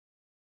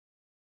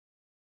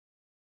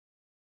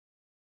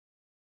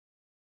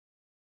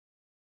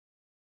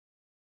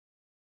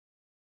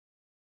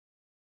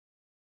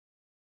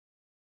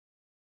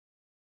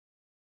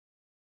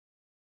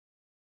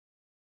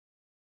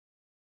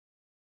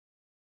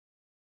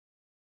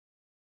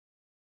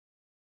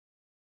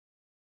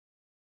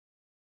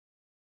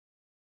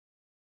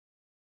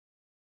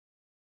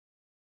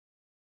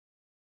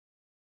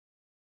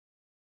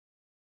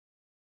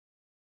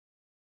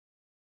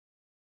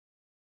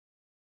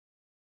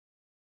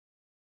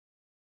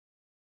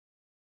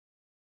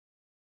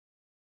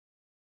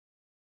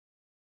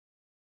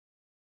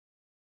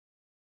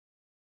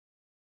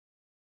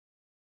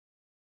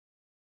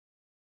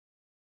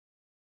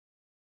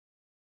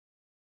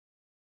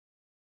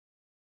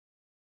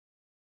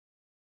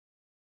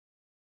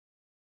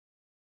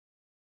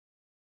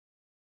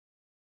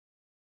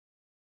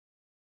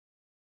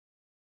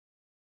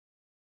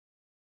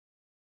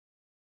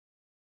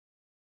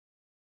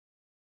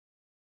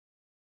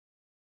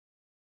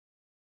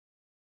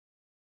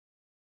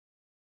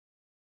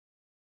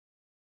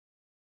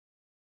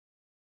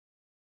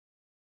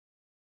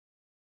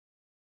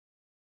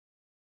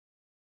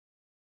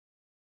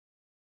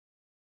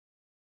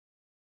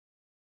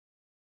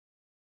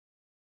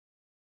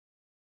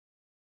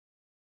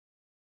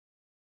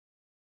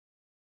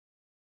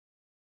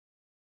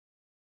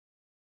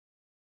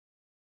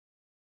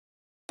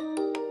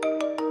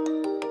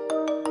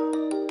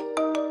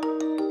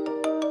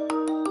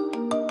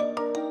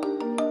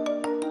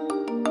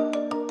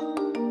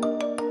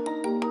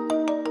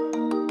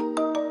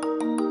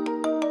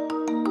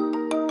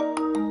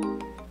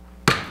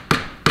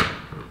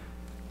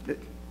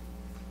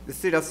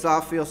City of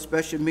Southfield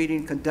special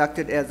meeting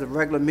conducted as a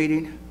regular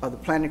meeting of the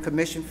Planning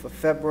Commission for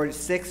February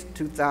 6,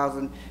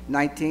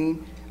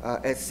 2019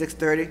 at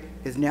 6:30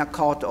 is now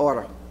called to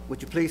order.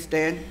 Would you please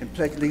stand and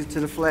pledge allegiance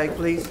to the flag,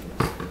 please?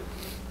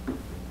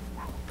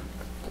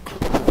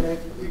 Pledge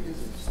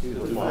allegiance to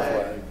the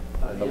flag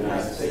of the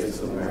United States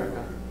of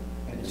America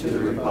and to the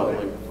republic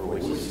for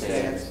which it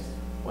stands,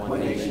 one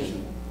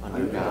nation,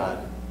 under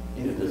God,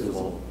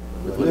 indivisible,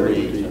 with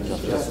liberty and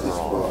justice for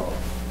all.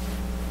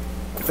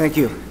 Thank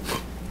you.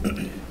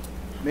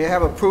 May I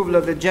have approval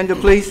of the agenda,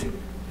 please?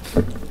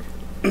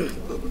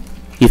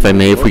 If I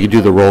may, if we could do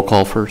the roll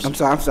call first. I'm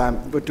sorry,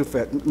 we're too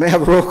fast. May I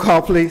have a roll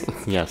call, please?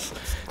 Yes.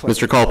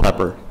 Mr.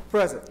 Culpepper.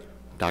 Present.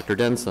 Dr.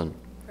 Denson.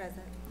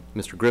 Present.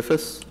 Mr.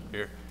 Griffiths.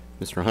 Here.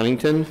 Mr.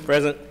 Huntington.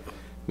 Present.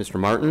 Mr.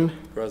 Martin.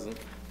 Present.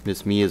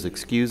 Ms. Mee is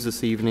excused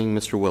this evening.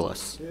 Mr.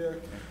 Willis. Here.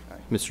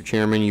 Mr.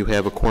 Chairman, you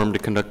have a quorum to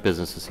conduct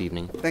business this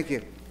evening. Thank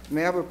you.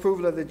 May I have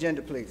approval of the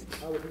agenda, please?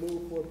 I would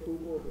move for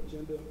approval of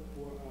agenda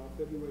for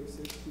February 6,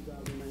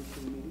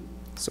 2019 meeting.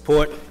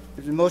 Support.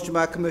 There's a motion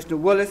by Commissioner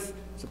Willis,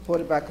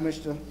 supported by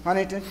Commissioner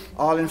Huntington.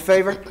 All in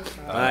favor?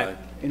 Aye.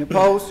 Any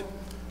opposed?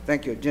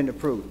 Thank you. Agenda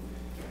approved.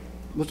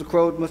 Mr.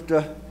 Crowe, we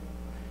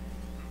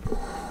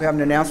have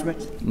an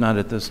announcement? Not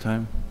at this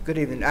time. Good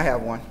evening. I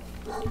have one.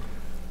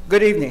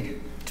 Good evening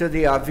to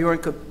the viewing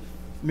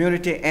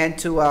community and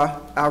to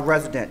our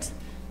residents.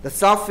 The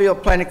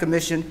Southfield Planning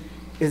Commission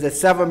is a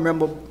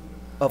 7-member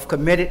of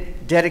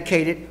committed,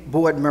 dedicated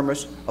board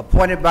members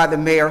appointed by the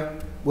mayor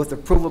with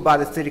approval by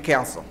the City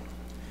Council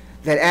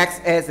that acts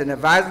as an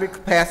advisory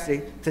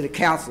capacity to the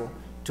council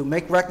to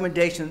make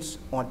recommendations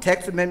on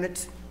text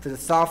amendments to the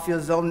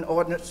Southfield zoning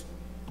ordinance,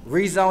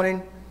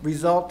 rezoning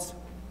results,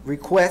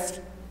 requests,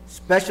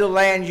 special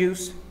land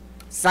use,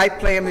 site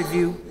plan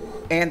review,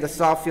 and the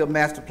Southfield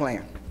master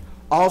plan.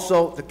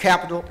 Also, the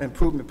capital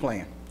improvement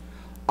plan.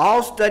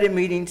 All study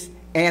meetings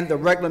and the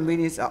regular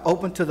meetings are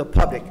open to the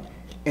public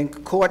in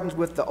accordance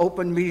with the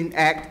Open Meeting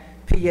Act,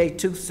 PA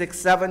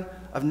 267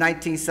 of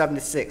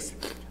 1976,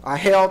 are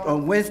held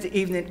on Wednesday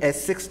evening at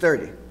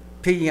 6:30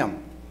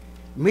 p.m.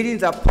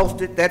 Meetings are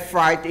posted that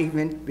Friday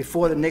evening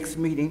before the next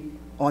meeting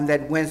on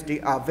that Wednesday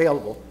are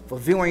available for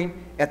viewing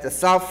at the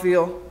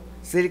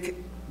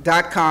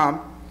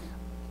southfieldcity.com,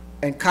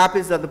 and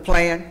copies of the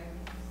plan,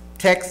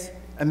 text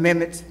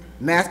amendments,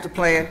 master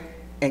plan,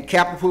 and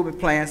capital improvement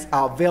plans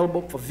are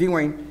available for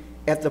viewing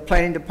at the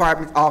Planning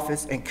Department's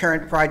office, and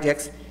current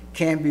projects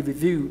can be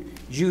reviewed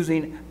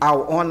using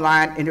our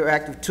online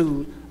interactive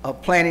tool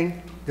of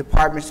Planning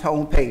Department's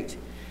homepage.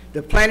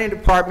 The Planning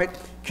Department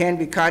can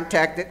be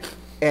contacted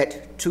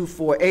at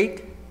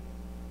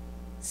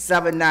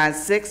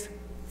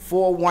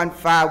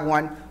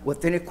 248-796-4151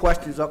 with any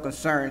questions or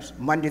concerns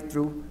Monday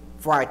through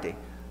Friday.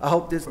 I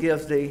hope this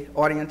gives the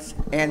audience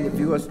and the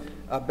viewers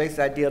a basic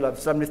idea of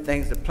some of the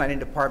things the Planning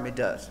Department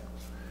does.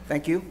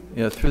 Thank you.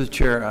 Yeah, through the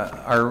chair,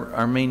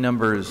 our main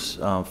number is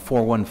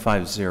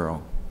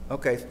 4150.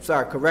 Okay,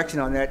 sorry, correction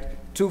on that.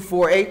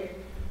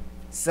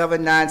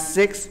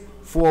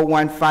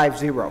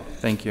 248-796-4150.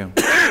 Thank you.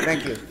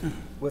 Thank you.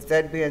 With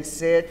that being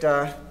said,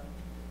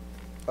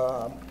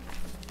 Mr.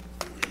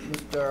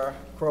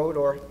 Crowe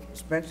or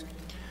Spence?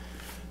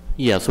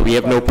 Yeah, so we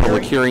have no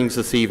public hearings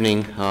this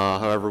evening.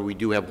 However, we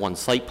do have one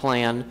site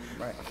plan.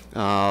 Right.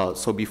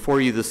 So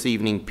before you this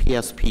evening,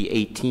 PSP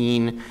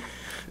 18,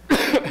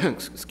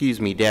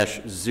 excuse me,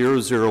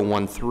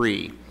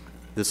 -0013.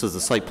 This is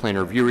the site plan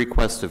review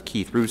request of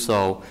Keith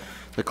Russo,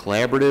 the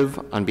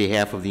collaborative, on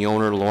behalf of the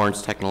owner,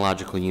 Lawrence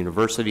Technological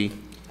University,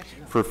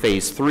 for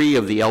Phase 3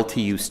 of the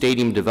LTU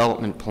Stadium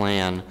Development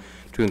Plan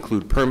to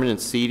include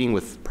permanent seating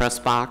with press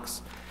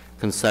box,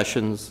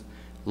 concessions,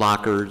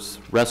 lockers,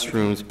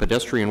 restrooms,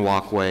 pedestrian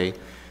walkway,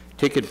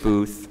 ticket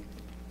booth,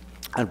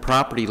 on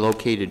property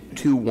located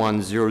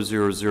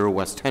 21000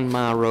 West 10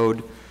 Mile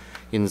Road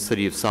in the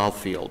city of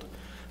Southfield.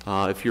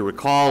 If you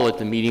recall, at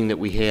the meeting that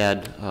we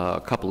had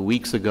a couple of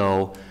weeks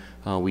ago,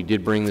 we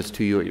did bring this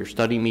to you at your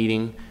study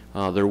meeting.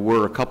 There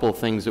were a couple of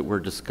things that were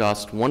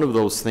discussed. One of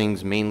those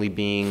things mainly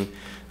being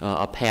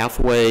a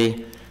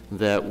pathway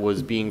that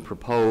was being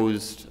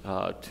proposed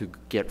to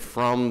get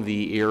from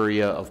the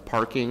area of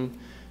parking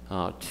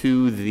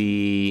to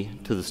the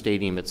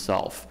stadium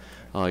itself.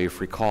 If you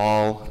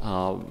recall,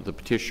 the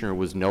petitioner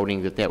was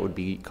noting that that would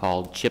be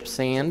called chip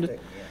sand.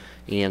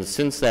 And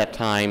since that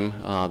time,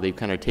 they've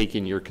kind of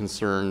taken your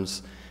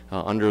concerns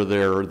under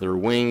their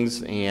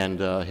wings and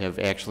have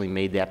actually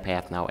made that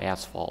path now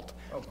asphalt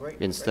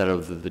instead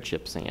of the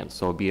chip sand.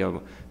 So it'd be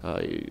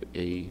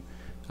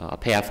a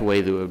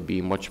pathway that would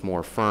be much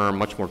more firm,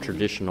 much more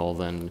traditional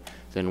than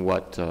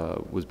what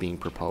was being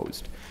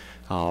proposed.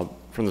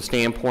 From the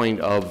standpoint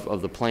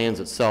of the plans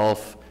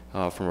itself,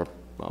 from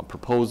a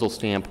proposal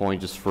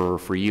standpoint, just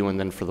for you and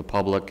then for the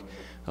public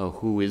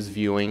who is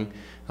viewing,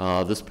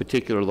 this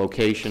particular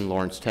location,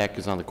 Lawrence Tech,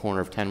 is on the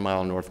corner of 10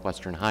 Mile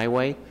Northwestern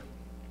Highway.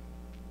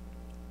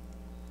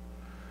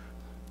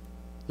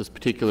 This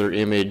particular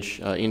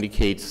image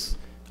indicates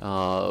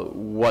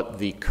what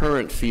the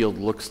current field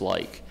looks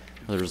like.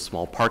 There's a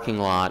small parking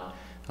lot.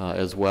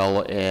 as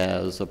well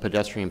as a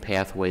pedestrian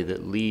pathway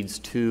that leads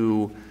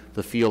to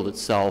the field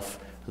itself.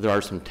 There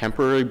are some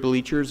temporary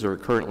bleachers that are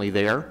currently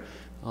there.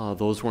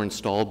 Those were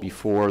installed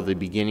before the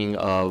beginning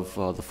of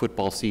the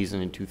football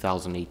season in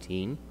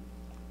 2018.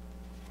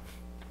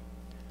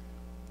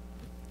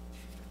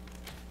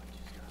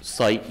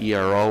 Site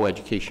ERO,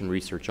 Education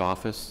Research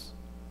Office.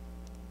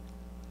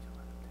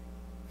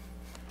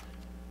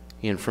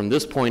 And from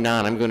this point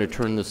on, I'm going to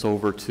turn this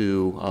over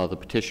to the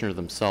petitioner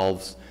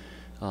themselves.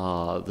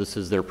 This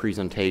is their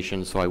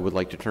presentation, so I would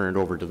like to turn it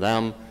over to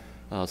them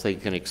so they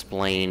can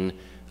explain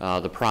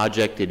the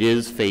project. It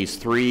is Phase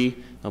 3,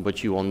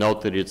 but you will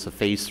note that it's a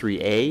Phase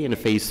 3A and a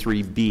Phase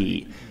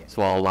 3B.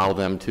 So I'll allow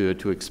them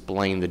to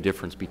explain the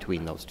difference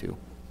between those two.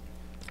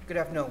 Good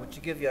afternoon. Would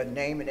you give your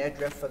name and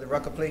address for the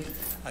record, please?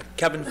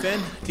 Kevin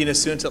Finn, Dean of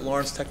Students at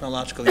Lawrence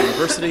Technological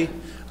University,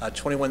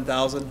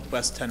 21,000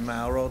 West 10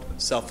 Mile Road,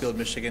 Southfield,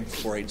 Michigan,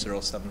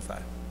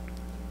 48075.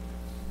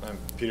 I'm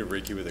Peter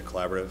Brieke with the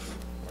Collaborative,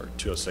 or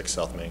 206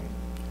 South Main,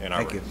 Ann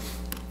Arbor. Thank you.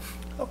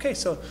 Okay,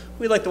 so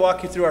we'd like to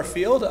walk you through our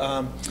field.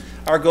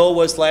 Our goal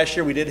was last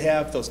year we did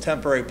have those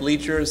temporary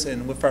bleachers,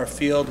 and with our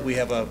field we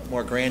have a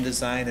more grand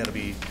design that'll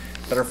be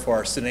better for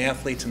our student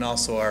athletes and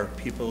also our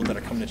people that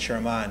are coming to cheer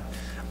them on.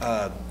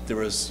 There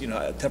was,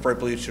 temporary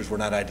bleachers were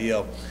not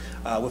ideal.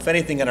 With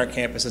anything on our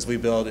campus as we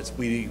build,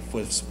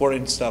 with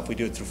sporting stuff, we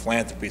do it through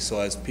philanthropy.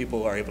 So as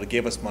people are able to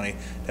give us money,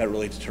 that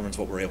really determines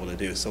what we're able to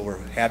do. So we're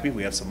happy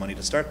we have some money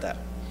to start that.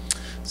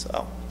 So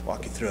I'll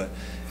walk you through it.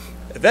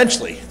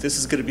 Eventually, this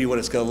is going to be what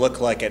it's going to look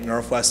like at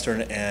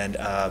Northwestern and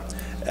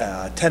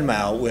 10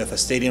 Mile, with a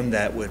stadium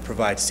that would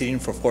provide seating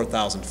for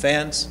 4,000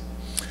 fans.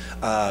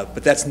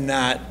 But that's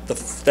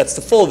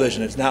the full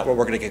vision. It's not what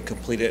we're going to get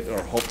completed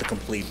or hope to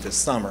complete this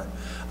summer.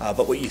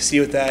 But what you see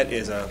with that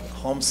is a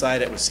home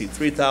side that would seat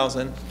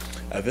 3,000,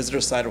 a visitor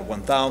side of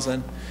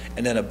 1,000,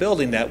 and then a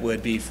building that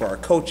would be for our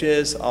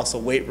coaches, also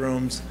weight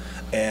rooms,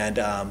 and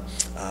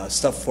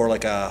stuff for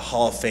like a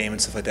Hall of Fame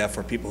and stuff like that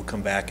for people who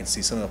come back and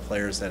see some of the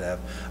players that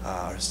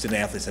have, student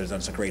athletes that have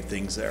done some great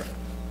things there.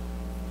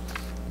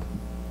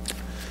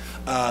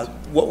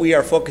 What we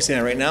are focusing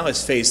on right now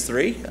is Phase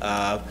 3.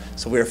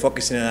 So we are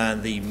focusing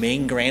on the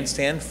main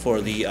grandstand for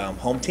the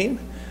home team,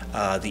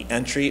 the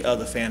entry of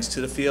the fans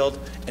to the field,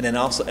 and then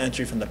also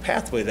entry from the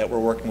pathway that we're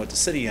working with the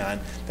city on.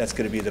 That's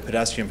going to be the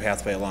pedestrian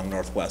pathway along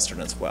Northwestern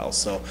as well.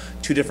 So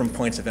 2 different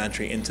points of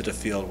entry into the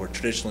field where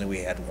traditionally we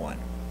had 1.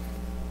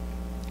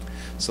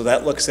 So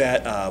that looks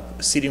at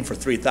seating for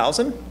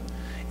 3,000.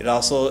 It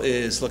also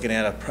is looking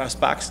at a press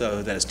box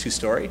that is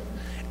 2-story.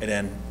 And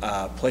then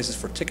places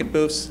for ticket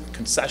booths,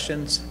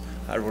 concessions.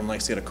 Everyone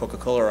likes to get a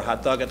Coca-Cola or a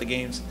hot dog at the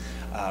games.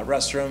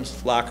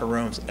 Restrooms, locker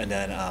rooms, and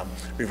then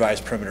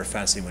revised perimeter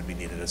fencing would be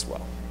needed as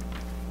well.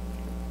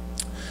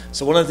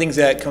 So one of the things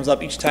that comes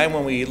up each time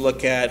when we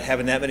look at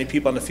having that many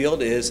people on the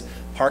field is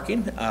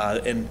parking.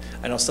 And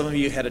I know some of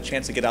you had a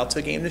chance to get out to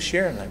a game this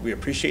year, and we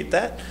appreciate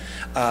that.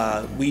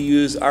 We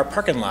use our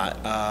parking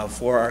lot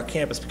for our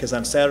campus because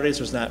on Saturdays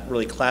there's not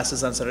really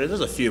classes on Saturdays.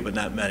 There's a few, but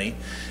not many.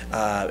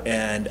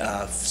 And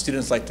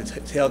students like to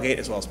tailgate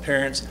as well as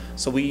parents.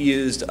 So we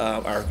used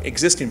our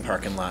existing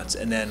parking lots,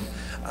 and then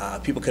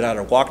people could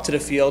either walk to the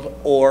field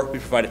or we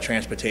provided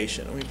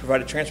transportation. And we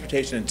provided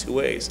transportation in 2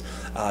 ways.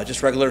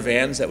 Just regular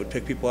vans that would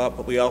pick people up,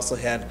 but we also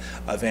had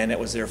a van that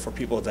was there for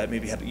people that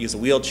maybe had to use a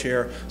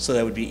wheelchair, so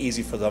that would be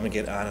easy for them to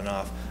get on and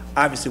off.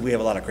 Obviously, we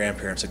have a lot of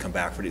grandparents that come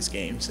back for these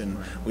games, and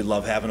we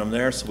love having them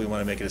there, so we want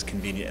to make it as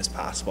convenient as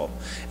possible.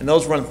 And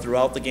those run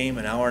throughout the game,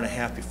 an hour and a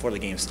half before the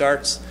game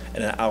starts,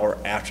 and an hour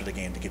after the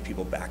game to get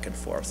people back and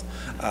forth.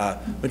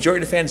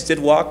 Majority of the fans did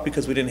walk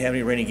because we didn't have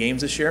any rainy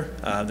games this year.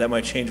 That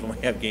might change when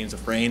we have games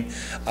of rain,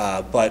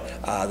 but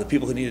the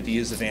people who needed to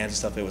use the vans and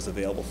stuff, it was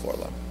available for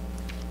them.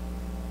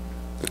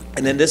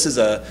 And then this is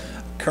a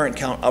current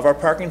count of our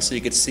parking, so you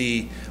could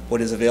see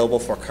what is available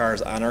for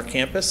cars on our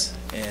campus,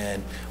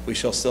 and we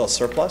show still a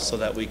surplus so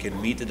that we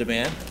can meet the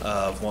demand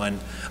of when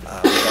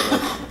we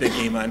have a big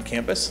game on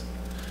campus.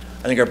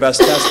 I think our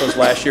best test was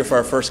last year for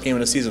our first game of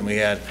the season. We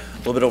had a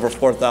little bit over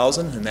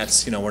 4,000, and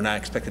that's, we're not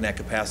expecting that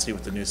capacity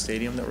with the new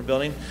stadium that we're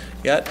building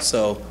yet,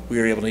 so we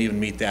were able to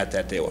even meet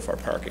that day with our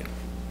parking.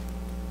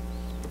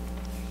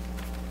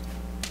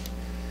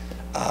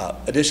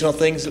 Additional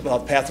things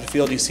about the path to the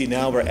field you see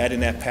now, we're adding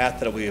that path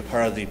that will be a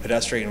part of the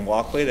pedestrian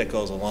walkway that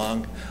goes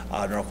along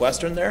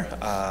Northwestern there.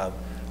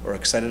 We're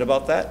excited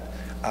about that.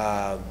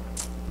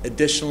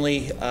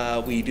 Additionally,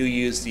 we do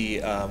use the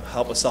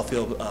help of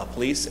Southfield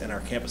Police and our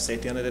campus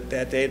safety on it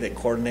that day. They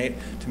coordinate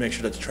to make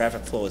sure that the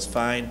traffic flow is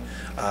fine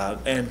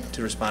and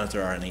to respond if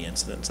there are any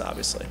incidents,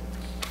 obviously.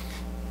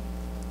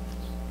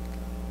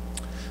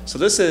 So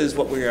this is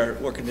what we are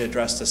working to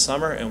address this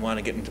summer and want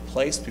to get into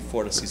place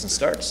before the season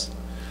starts.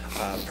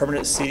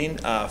 Permanent seating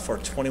for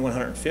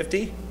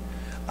 2,150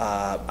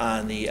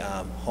 on the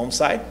home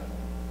side,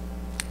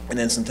 and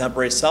then some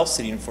temporary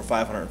self-seating for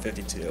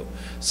 552.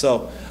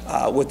 So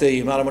with the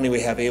amount of money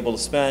we have able to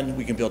spend,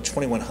 we can build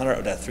 2,100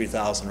 of that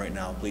 3,000 right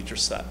now bleacher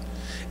set.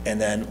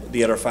 And then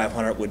the other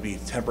 500 would be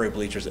temporary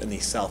bleachers in the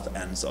south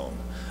end zone.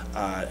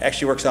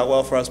 Actually works out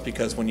well for us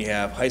because when you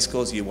have high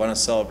schools, you want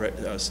to celebrate,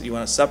 you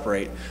want to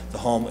separate the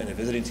home and the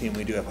visiting team.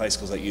 We do have high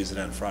schools that use it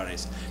on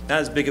Fridays. Not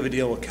as big of a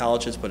deal with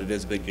colleges, but it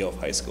is a big deal with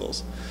high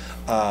schools.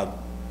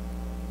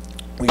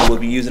 We will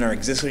be using our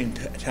existing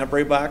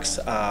temporary box,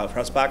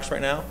 press box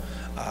right now.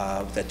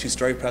 That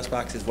two-story press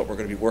box is what we're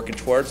going to be working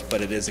towards,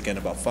 but it is, again,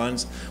 about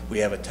funds. We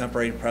have a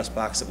temporary press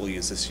box that we'll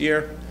use this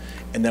year,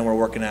 and then we're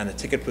working on a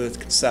ticket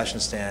booth, concession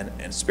stand,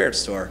 and spirit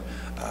store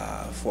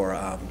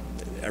for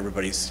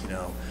everybody's,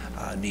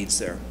 needs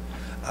there.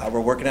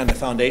 We're working on the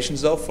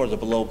foundations, though, for the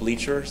below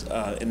bleachers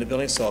in the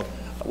building. So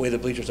the way the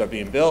bleachers are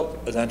being built,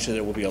 eventually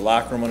there will be a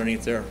locker room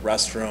underneath there,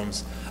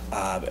 restrooms,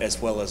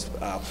 as well as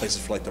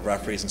places for like the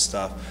referees and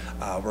stuff.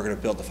 We're going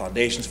to build the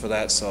foundations for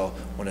that, so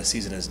when the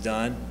season is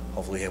done,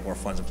 hopefully we have more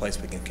funds in place,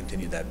 we can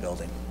continue that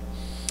building.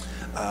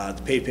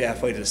 The paved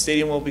pathway to the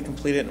stadium will be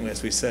completed, and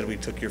as we said, we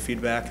took your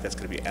feedback. That's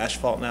going to be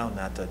asphalt now,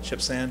 not the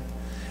chip sand.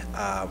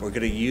 We're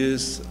going to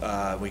use,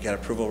 we got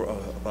approval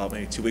about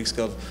maybe 2 weeks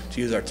ago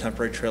to use our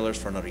temporary trailers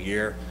for another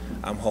year.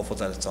 I'm hopeful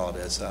that that's all it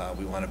is.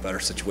 We want a better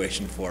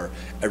situation for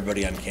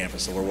everybody on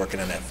campus, so we're working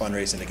on that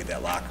fundraising to get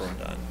that locker room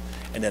done.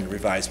 And then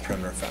revised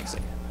perimeter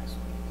fencing.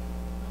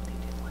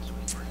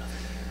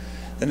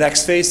 The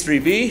next phase,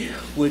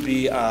 3B, would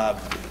be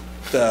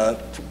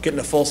getting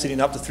the full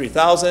seating up to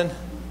 3,000.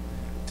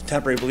 The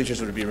temporary bleachers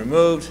would be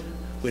removed.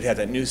 We'd have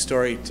that new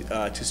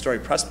two-story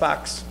press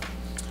box.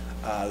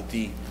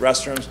 The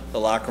restrooms, the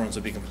locker rooms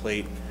would be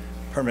complete.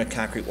 Permanent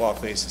concrete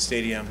walkways to the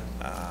stadium.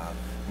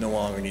 No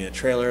longer needed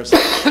trailers.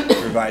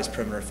 Revised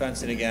perimeter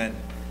fencing again.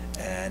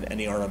 And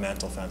any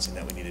ornamental fencing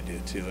that we need to do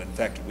too. In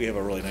fact, we have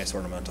a really nice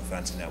ornamental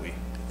fencing that we,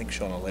 I think,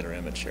 shown a later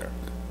image here.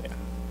 Yeah.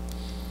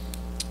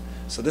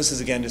 So this is,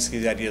 again, just to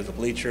give you the idea of the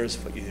bleachers,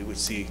 what you would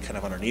see kind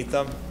of underneath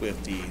them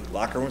with the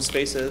locker room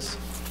spaces,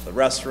 the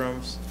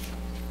restrooms,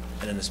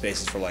 and then the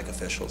spaces for like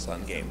officials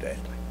on game day.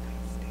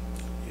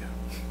 Yeah.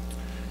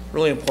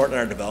 Really important in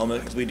our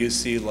development because we do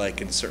see,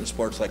 like in certain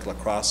sports like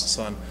lacrosse and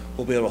so on,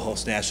 we'll be able to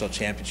host national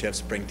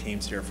championships, bring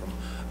teams here from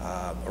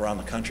around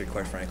the country,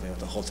 quite frankly, with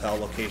the hotel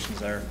locations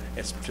there.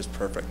 It's just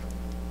perfect.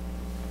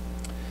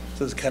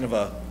 So this is kind of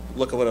a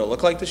look at what it'll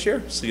look like this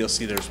year. So you'll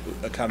see there's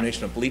a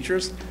combination of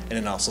bleachers and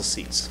then also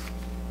seats.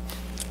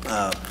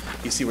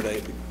 You see where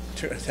the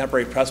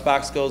temporary press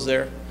box goes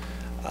there,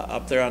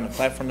 up there on the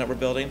platform that we're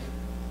building.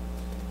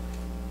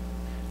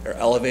 They're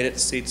elevated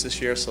seats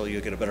this year, so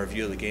you'll get a better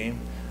view of the game.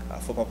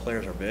 Football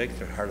players are big,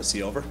 they're hard to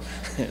see over,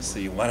 so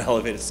you want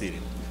elevated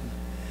seating.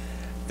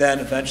 Then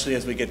eventually,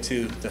 as we get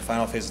to the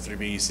final phase of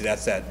 3B, you see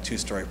that's that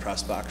two-story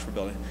press box we're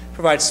building. It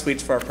provides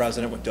suites for our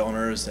president with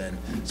donors and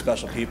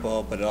special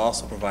people, but it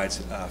also provides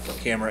for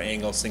camera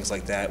angles, things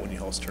like that when you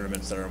host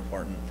tournaments that are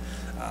important,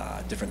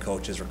 different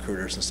coaches,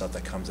 recruiters, and stuff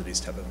that comes to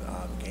these type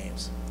of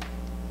games.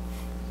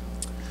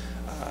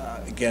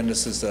 Again,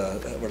 this is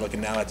we're looking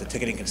now at the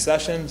ticketing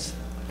concessions.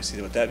 You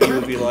see what that view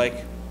would be like.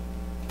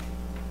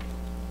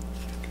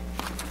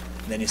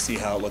 And then you see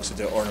how it looks at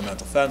the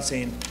ornamental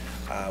fencing.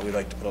 We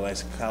like to put a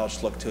nice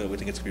college look to it. We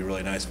think it's going to be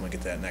really nice when we get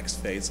to that next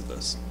phase of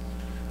this.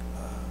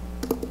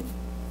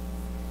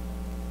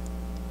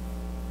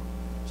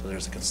 So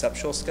there's a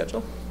conceptual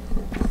schedule.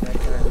 That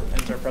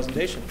ends our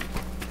presentation.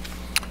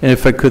 And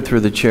if I could,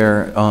 through the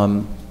chair,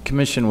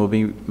 Commission will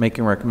be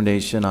making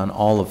recommendation on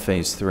all of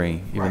Phase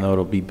 3, even though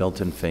it'll be built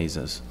in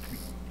phases.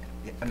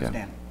 Yeah,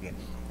 understand. Yeah.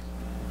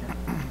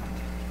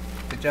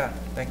 Good job.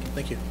 Thank you.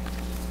 Thank you.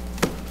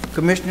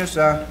 Commissioners,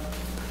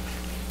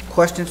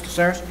 questions,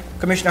 concerns?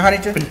 Commissioner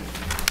Huntington?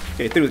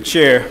 Okay, through the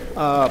chair.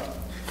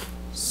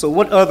 So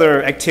what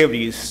other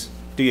activities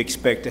do you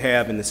expect to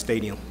have in the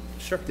stadium?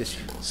 Sure.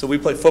 So we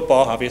play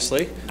football,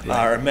 obviously.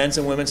 Our men's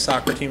and women's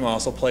soccer team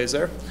also plays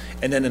there.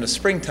 And then in the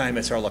springtime,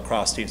 it's our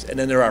lacrosse teams. And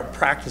then there are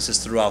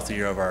practices throughout the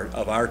year of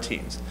our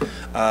teams.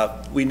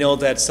 We know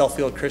that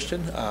Southfield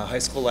Christian High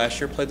School last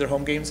year played their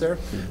home games there.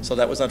 So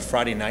that was on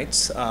Friday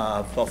nights,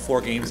 about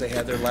 4 games they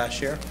had there last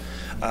year.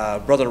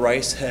 Brother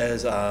Rice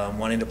has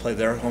wanting to play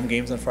their home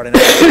games on Friday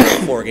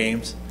night, 4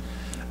 games.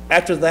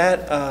 After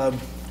that,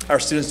 our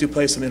students do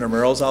play some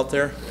intramurals out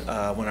there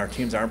when our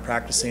teams aren't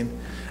practicing.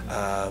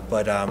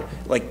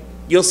 Like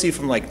you'll see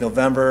from like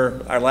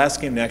November, our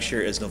last game next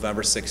year is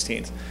November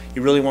 16th.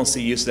 You really won't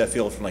see use of that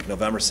field from like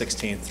November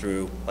 16th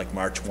through like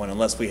March 1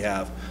 unless we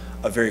have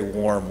a very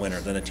warm winter.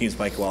 Then the teams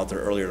might go out there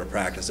earlier to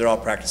practice. They're all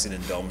practicing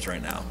in domes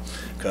right now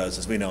because,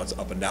 as we know, it's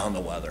up and down the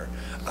weather.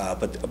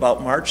 But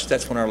about March,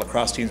 that's when our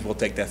lacrosse teams will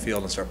take that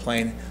field and start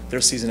playing.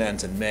 Their season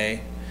ends in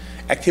May.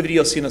 Activity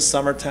you'll see in the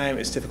summertime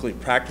is typically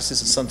practices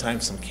and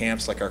sometimes some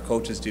camps, like our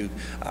coaches do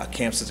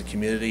camps as a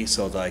community.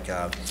 So like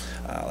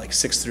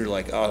 6th through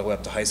like all the way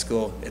up to high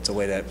school, it's a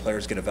way that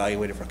players get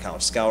evaluated for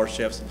college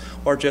scholarships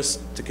or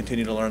just to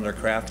continue to learn their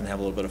craft and have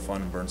a little bit of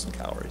fun and burn some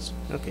calories.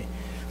 Okay.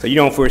 So you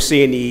don't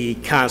foresee any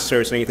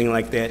concerts or anything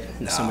like that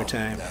in the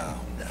summertime? No.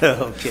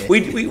 Okay.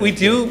 We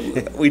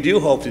do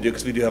hope to do,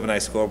 because we do have a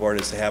nice scoreboard,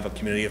 is to have a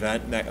community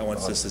event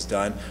once this is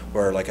done,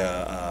 where like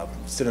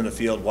sit in the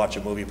field, watch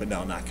a movie, but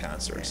no, not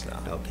concerts. No.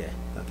 Okay.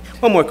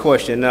 One more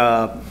question.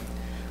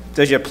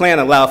 Does your plan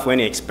allow for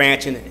any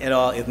expansion at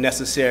all if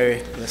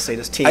necessary? Let's say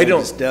this team I don't-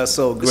 just does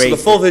so So great. the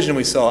full vision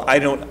we saw,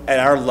 at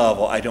our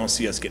level, I don't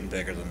see us getting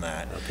bigger than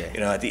that. Okay.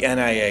 You know, at the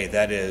NIA,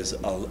 that is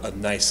a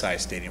nice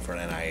sized stadium for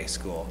an NIA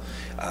school.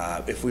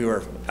 If we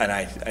were, and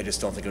I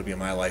just don't think it would be in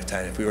my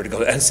lifetime, if we were to go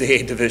to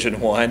NCAA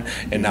Division I,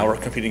 and now we're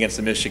competing against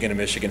the Michigan and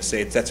Michigan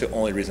State, that's the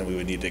only reason we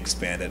would need to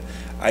expand it.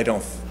 I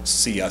don't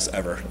see us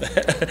ever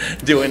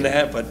doing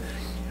that, but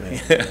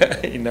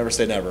you never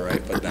say never,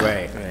 right? But no,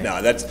 Right.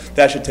 no,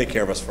 that should take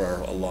care of us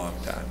for a long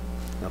time.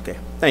 Okay,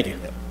 thank you.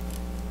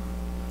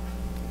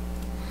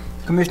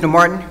 Commissioner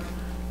Martin?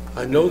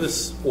 I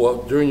noticed, well,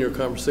 during your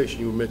conversation,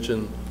 you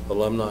mentioned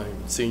alumni,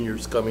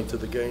 seniors coming to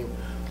the game.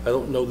 I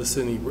don't notice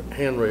any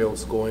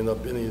handrails going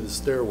up any of the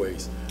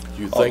stairways.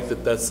 Do you think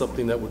that that's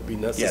something that would be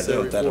Yeah,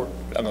 necessary for? I'm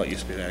gonna let you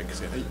speak to that,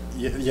 'cause,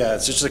 Yeah,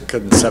 it's just a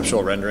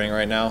conceptual rendering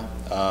right now.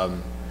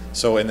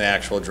 So in the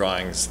actual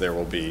drawings, there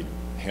will be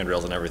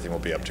handrails and everything will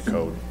be up to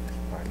code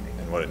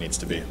and what it needs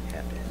to be.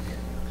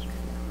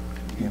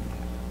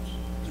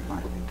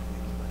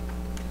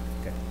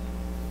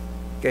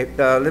 Okay,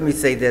 let me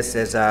say this,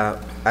 as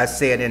I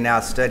said in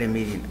our study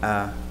meeting,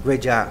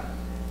 great job.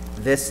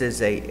 This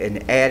is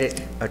an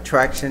added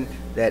attraction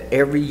that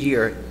every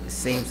year it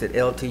seems that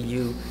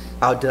LTU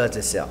outdoes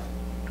itself.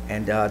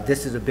 And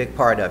this is a big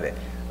part of it.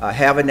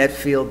 Having that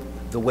field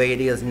the way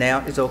it is now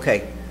is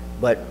okay,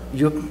 but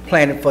you're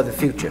planning for the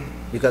future.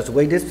 Because the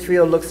way this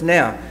field looks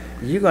now,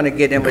 you're gonna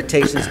get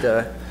invitations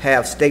to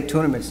have state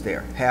tournaments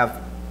there, have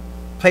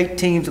play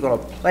teams are going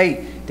to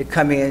play to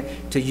come in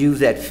to use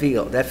that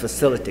field, that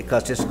facility,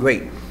 because it's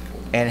great.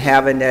 And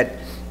having that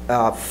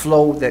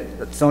flow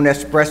that's on that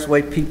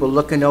expressway, people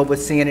looking over,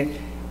 seeing it,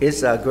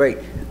 it's great.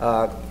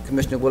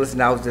 Commissioner Willis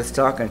and I was just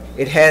talking.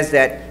 It has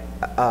that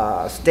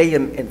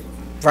stadium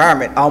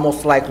environment,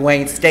 almost like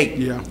Wayne State.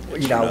 Yeah.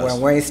 You know, when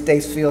Wayne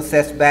State's field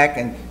sets back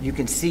and you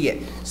can see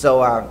it.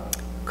 So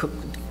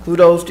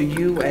kudos to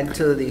you and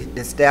to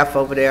the staff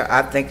over there.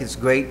 I think it's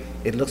great.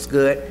 It looks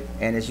good.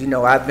 And as you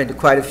know, I've been to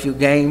quite a few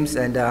games,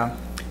 and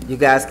you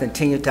guys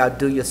continue to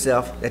outdo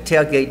yourself. The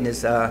tailgating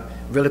is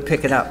really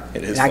picking up.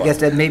 It is And I fun. guess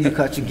that may be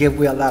because you give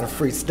away a lot of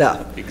free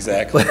stuff.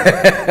 Exactly.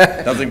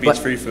 Nothing beats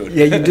free food.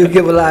 Yeah, you do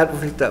give a lot of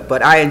free stuff.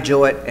 But I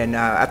enjoy it, and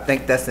I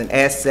think that's an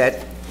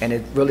asset, and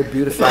it really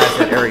beautifies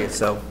that area.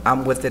 So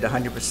I'm with it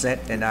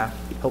 100%, and I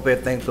hope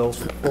everything goes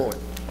forward.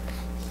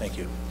 Thank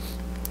you.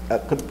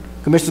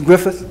 Commissioner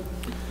Griffiths?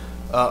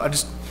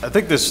 I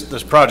think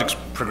this project's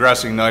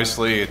progressing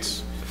nicely.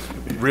 It's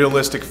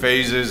realistic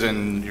phases,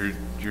 and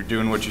you're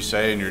doing what you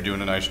say, and you're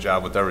doing a nice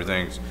job with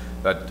everything.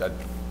 I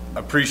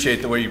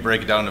appreciate the way you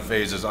break it down to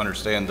phases,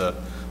 understand the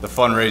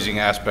fundraising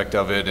aspect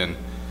of it, and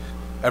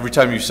every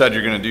time you said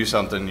you're going to do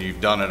something, you've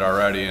done it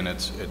already, and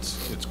it's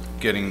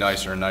getting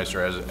nicer and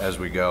nicer as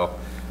we go.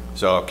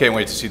 So I can't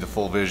wait to see the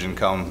full vision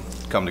come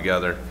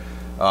together.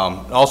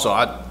 Also,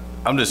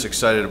 I'm just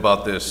excited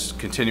about this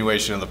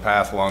continuation of the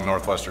path along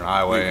Northwestern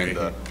Highway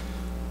and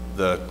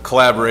the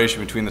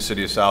collaboration between the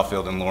city of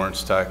Southfield and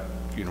Lawrence Tech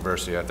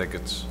University. I think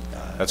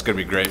that's going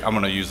to be great. I'm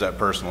going to use that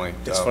personally.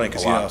 It's funny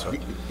because, you know,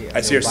 I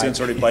see our students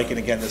already biking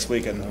again this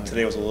week, and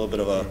today was a little bit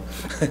of a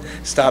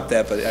stop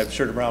that, but I'm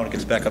sure tomorrow when it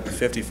gets back up to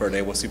 50 for a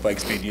day, we'll see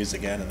bikes being used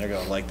again, and they're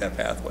going to like that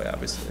pathway,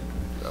 obviously.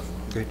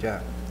 Good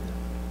job.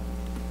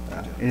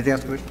 Anything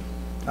else, Commissioner?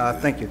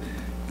 Thank you.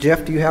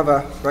 Jeff, do you have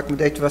a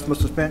recommendation for us,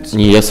 Mr. Spence?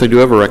 Yes, I do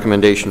have a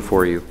recommendation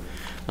for you.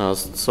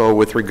 So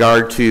with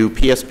regard to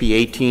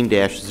PSP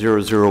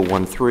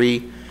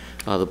 18-0013,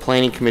 the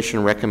Planning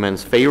Commission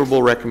recommends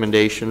favorable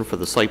recommendation for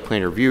the site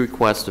plan review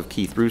request of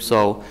Keith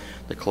Russo,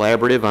 the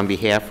collaborative, on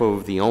behalf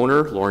of the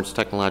owner, Lawrence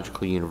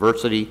Technological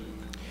University,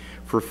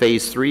 for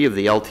Phase 3 of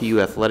the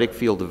LTU athletic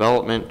field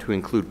development to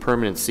include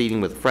permanent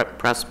seating with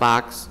press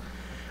box,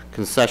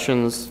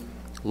 concessions,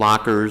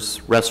 lockers,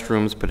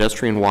 restrooms,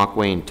 pedestrian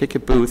walkway, and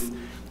ticket booth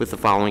with the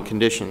following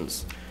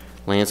conditions.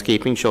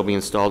 Landscaping shall be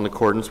installed in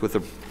accordance with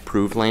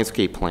approved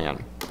landscape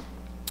plan.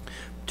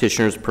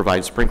 Petitioners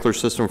provide sprinkler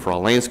system for all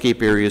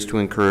landscape areas to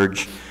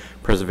encourage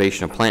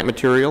preservation of plant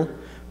material.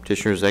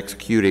 Petitioners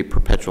execute a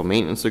perpetual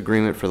maintenance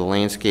agreement for the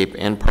landscape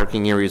and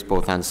parking areas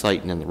both on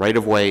site and in the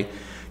right-of-way,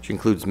 which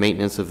includes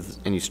maintenance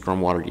of any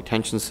stormwater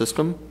detention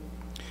system.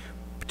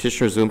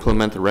 Petitioners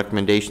implement the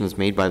recommendations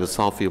made by the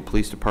Southfield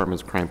Police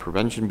Department's Crime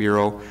Prevention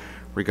Bureau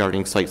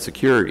regarding site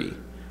security.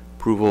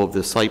 Approval of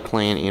the site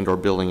plan and/or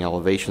building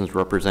elevations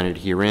represented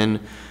herein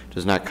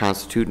does not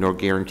constitute nor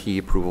guarantee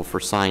approval for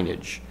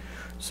signage.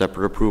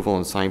 Separate approval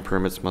and sign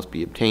permits must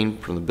be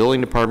obtained from the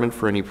building department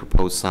for any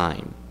proposed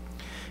sign.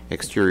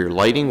 Exterior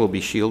lighting will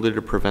be shielded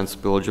to prevent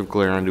spillage of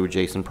glare onto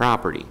adjacent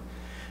property.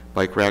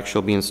 Bike racks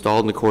shall be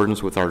installed in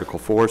accordance with Article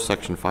 4,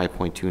 Section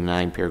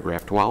 5.29,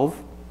 Paragraph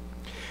 12.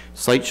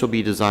 Site shall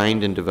be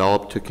designed and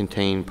developed to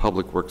contain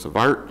public works of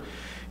art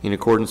in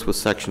accordance with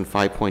Section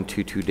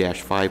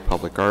 5.22-5,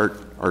 Public Art,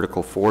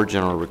 Article 4,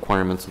 General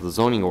Requirements of the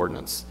Zoning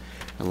Ordinance,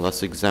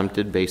 unless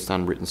exempted based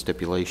on written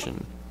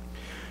stipulation.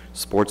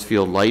 Sports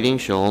field lighting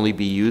shall only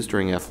be used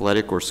during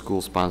athletic or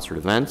school-sponsored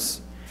events.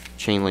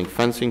 Chain link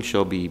fencing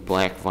shall be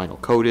black vinyl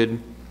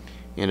coated.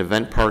 and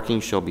event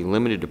parking shall be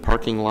limited to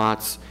parking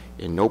lots,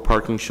 and no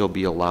parking shall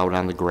be allowed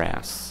on the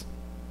grass.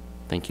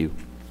 Thank you.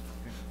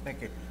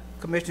 Thank you.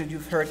 Commissioners,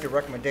 you've heard the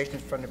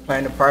recommendations from the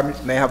planning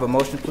department. May I have a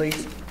motion,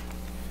 please?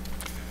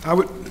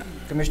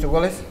 Commissioner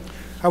Willis?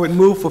 I would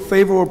move for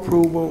favorable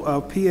approval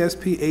of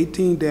PSP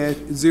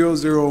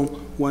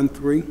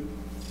 18-0013.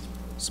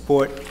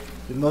 Support.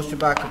 The motion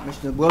by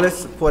Commissioner Willis,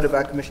 supported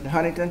by Commissioner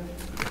Huntington.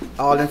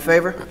 All in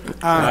favor?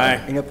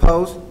 Aye. Any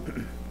opposed?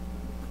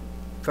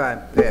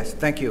 Fine, passed.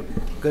 Thank you.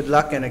 Good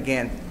luck, and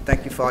again,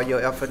 thank you for all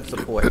your effort and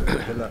support.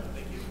 Good luck.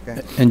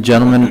 Okay. And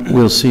gentlemen,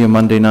 we'll see you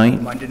Monday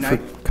night. Monday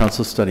night. For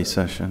council study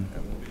session.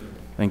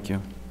 Thank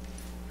you.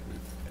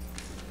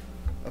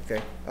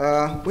 Okay.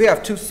 We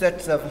have 2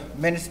 sets of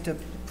minutes to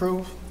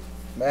approve.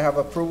 May I have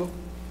approval?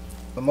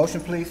 A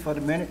motion, please, for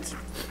the minutes.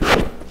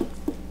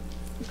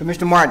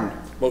 Commissioner Martin.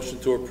 Motion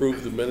to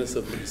approve the minutes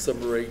of the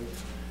December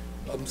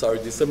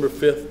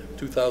 5th,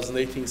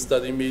 2018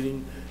 study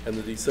meeting and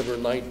the December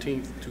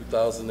 19th,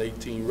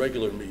 2018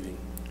 regular meeting.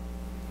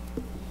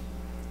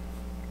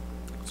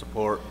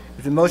 Support.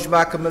 It's a motion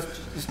by Commissioner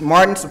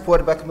Martin,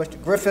 supported by Commissioner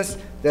Griffiths,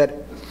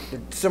 that the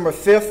December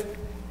 5th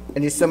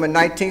and December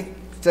 19th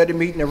study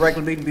meeting and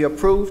regular meeting be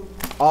approved.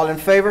 All in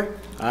favor?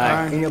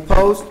 Aye. Any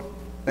opposed?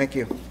 Thank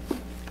you.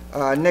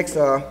 Next,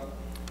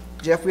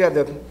 Jeff, we have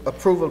the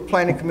approval of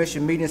Planning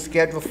Commission meeting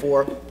schedule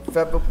for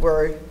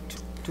February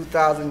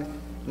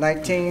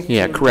 2019.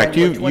 Yeah, to correct.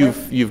 January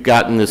 20th. You've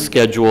gotten the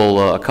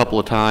schedule a couple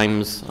of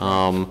times.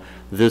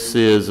 This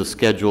is a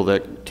schedule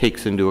that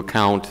takes into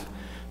account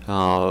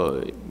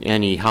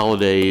any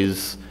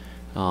holidays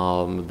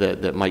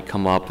that might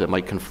come up, that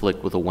might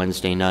conflict with a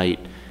Wednesday night.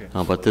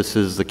 But this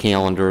is the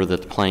calendar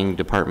that the planning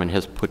department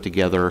has put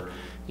together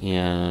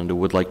and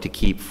would like to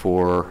keep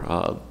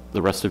for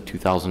the rest of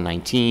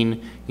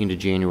 2019 into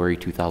January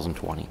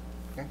 2020.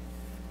 Okay.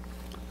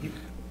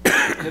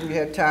 Then you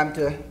have time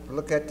to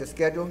look at the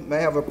schedule. May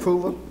I have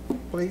approval,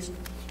 please?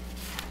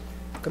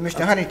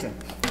 Commissioner Huntington.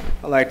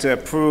 I'd like to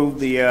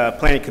approve the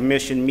Planning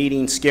Commission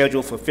meeting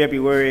schedule for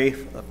February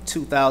of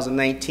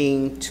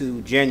 2019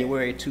 to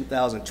January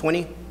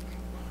 2020.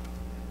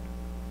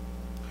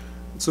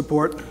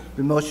 Support.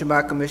 The motion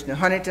by Commissioner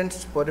Huntington,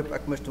 supported by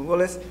Commissioner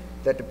Willis,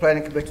 that the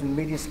Planning Commission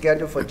meeting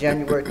schedule for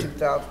January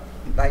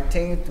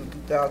 2019 to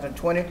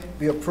 2020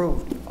 be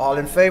approved. All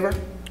in favor?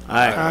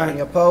 Aye. Any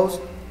opposed?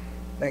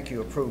 Thank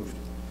you, approved.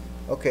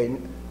 Okay,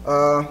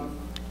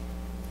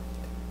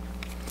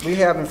 we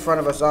have in front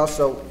of us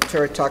also,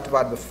 Terry talked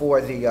about it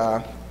before,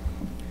 the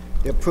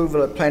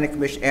approval of Planning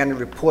Commission annual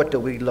report that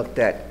we looked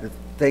at, the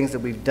things that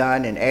we've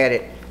done and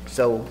added.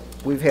 So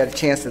we've had a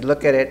chance to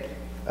look at it.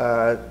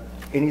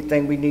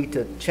 Anything we need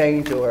to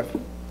change or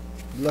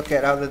look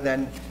at other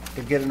than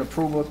to get an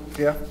approval,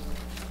 Jeff?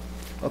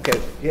 Okay,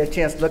 you had a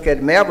chance to look at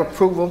it. May I have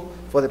approval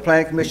for the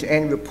Planning Commission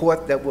annual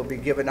report that will be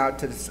given out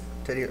to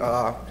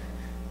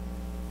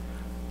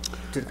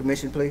the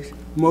commission, please?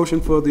 Motion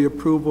for the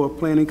approval of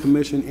Planning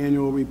Commission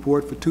annual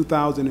report for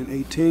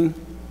 2018.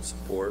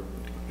 Support.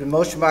 The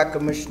motion by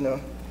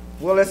Commissioner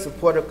Willis,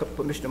 supported by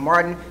Commissioner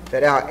Martin,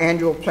 that our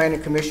annual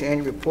Planning Commission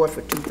annual report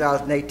for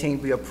 2018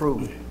 be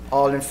approved.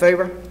 All in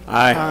favor?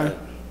 Aye.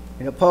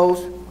 Any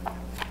opposed?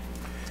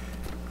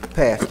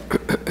 Passed.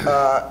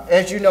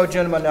 As you know,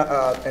 gentlemen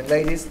and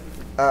ladies,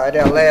 at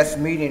our last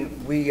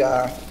meeting, we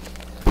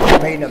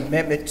made an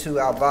amendment to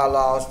our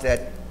bylaws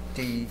that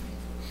the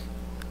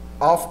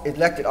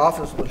elected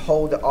officers would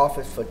hold the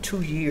office for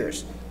 2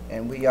 years,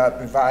 and we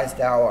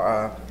revised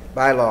our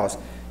bylaws.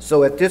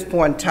 So at this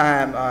point in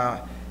time,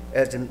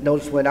 as the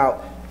notice went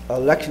out,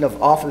 election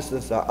of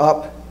officers are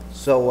up.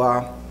 So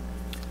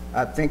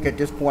I think at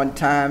this point in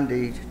time,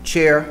 the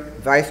chair,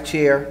 vice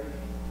chair,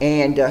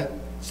 and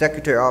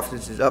secretary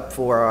office is up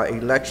for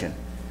election.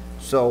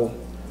 So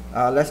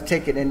let's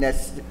take it in that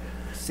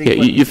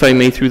sequence. Yeah, if I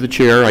may, through the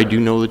chair, I do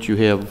know that you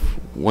have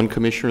one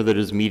commissioner that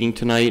is meeting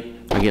tonight.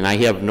 Again, I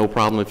have no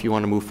problem if you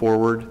want to move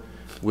forward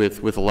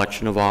with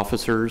election of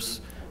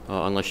officers,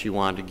 unless you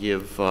want to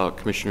give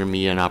Commissioner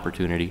Mia an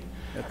opportunity.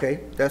 Okay,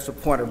 that's a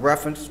point of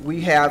reference.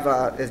 We have,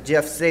 as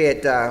Jeff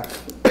said,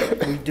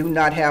 we do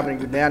not have a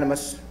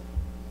unanimous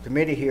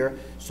committee here,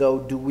 so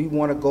do we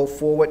want to go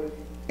forward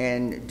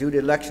and do the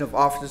election of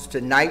officers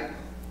tonight,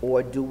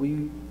 or do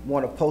we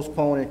want to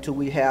postpone until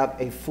we have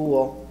a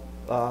full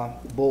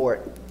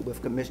board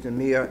with Commissioner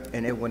Mia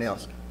and everyone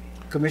else?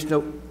 Commissioner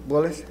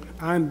Willis?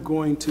 I'm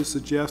going to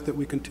suggest that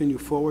we continue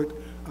forward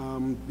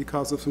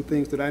because of some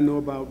things that I know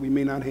about. We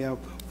may not have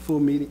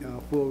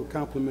full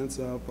complements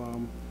of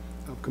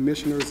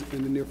commissioners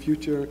in the near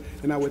future,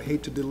 and I would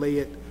hate to delay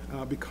it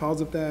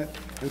because of that.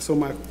 And so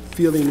my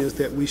feeling is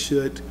that we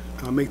should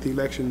make the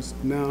elections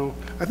now.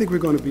 I think we're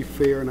going to be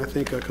fair, and I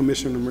think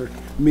Commissioner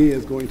Mia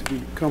is going to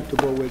be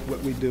comfortable with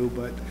what we do,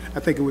 but I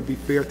think it would be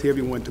fair to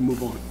everyone to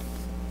move on.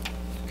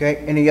 Okay,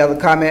 any other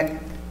comment?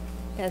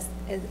 Has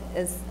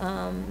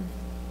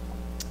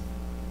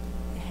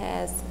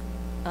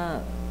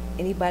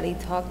anybody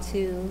talked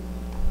to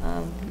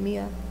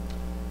Mia?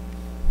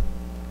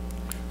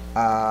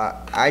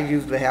 I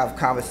usually have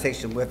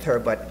conversation with her,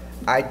 but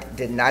I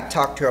did not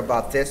talk to her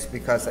about this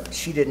because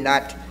she did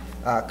not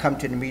come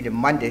to the meeting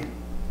Monday,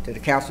 to the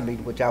council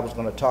meeting, which I was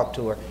going to talk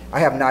to her. I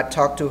have not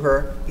talked to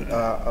her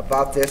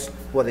about this,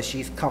 whether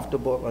she's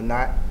comfortable or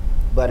not.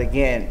 But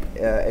again,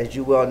 as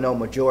you well know,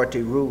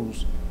 majority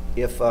rules.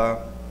 If, I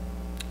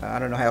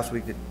don't know how else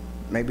we could,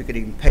 maybe we could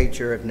even page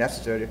her if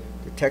necessary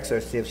to text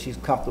her, see if she's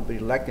comfortable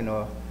electing,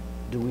 or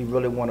do we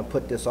really want to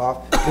put this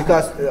off?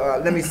 Because,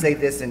 let me say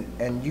this,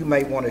 and you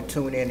may want to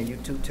tune in, and you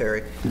too,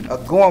 Terry.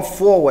 Going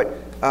forward,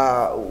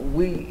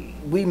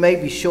 we may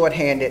be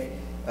shorthanded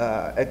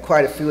at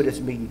quite a few of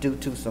this meeting due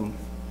to some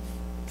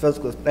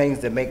physical things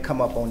that may come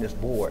up on this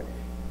board.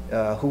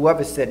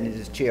 Whoever's sitting in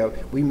this chair,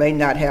 we may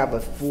not have a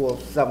full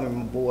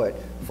 7-member board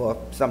for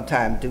some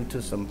time due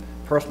to some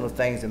personal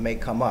things that may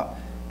come up.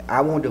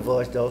 I won't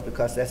divulge those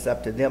because that's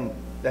up to them,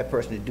 that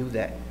person, to do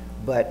that.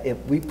 But if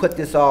we put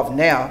this off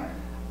now,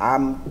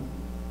 I'm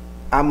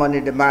under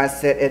the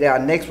mindset at our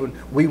next one,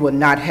 we will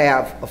not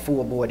have a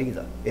full board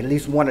either. At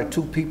least 1 or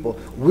 2 people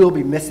will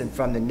be missing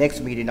from the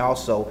next meeting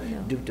also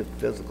due to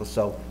physical.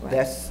 So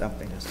that's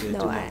something.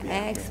 No, I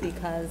asked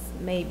because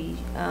maybe,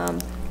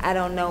 I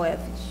don't know if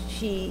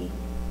she.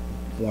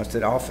 Wants to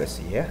the office,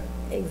 yeah.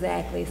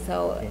 Exactly,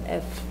 so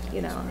if,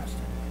 you know.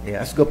 Yeah,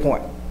 that's a good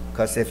point.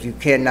 Because if you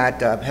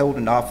cannot hold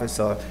an office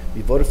or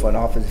be voted for an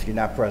office if you're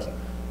not present.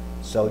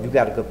 So you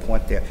got a good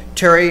point there.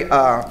 Terry,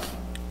 I'm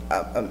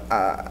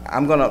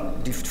going to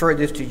defer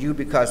this to you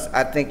because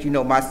I think you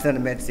know my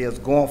sentiments is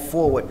going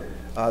forward,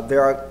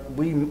 there are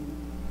going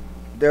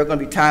to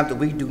be times that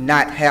we do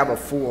not have a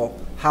full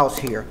house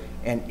here.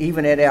 And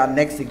even at our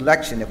next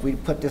election, if we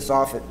put this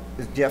off,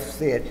 as Jeff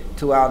said,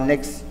 to our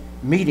next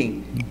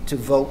meeting to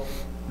vote,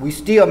 we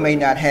still may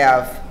not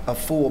have a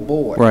full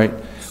board. Right.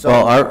 So,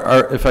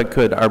 well, if I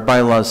could, our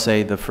bylaws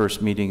say the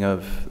first meeting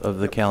of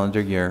the calendar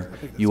year.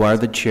 You are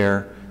the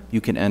chair.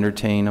 You can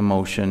entertain a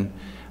motion.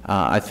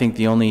 I think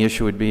the only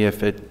issue would be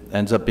if it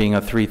ends up being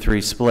a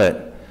 3-3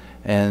 split,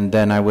 and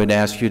then I would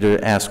ask you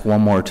to ask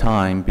one more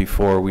time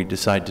before we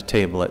decide to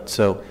table it.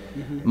 So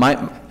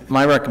my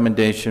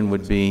recommendation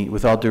would be,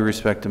 with all due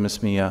respect to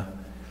Ms. Mia,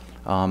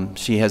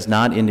 she has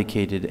not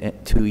indicated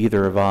to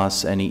either of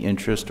us any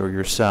interest or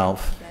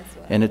yourself,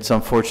 and it's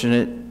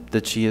unfortunate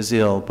that she is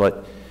ill,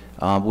 but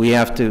we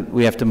have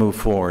to move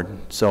forward.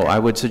 So I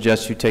would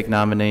suggest you take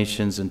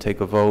nominations and take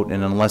a vote,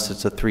 and unless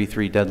it's a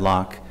 3-3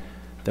 deadlock,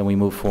 then we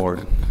move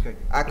forward. Okay.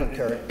 I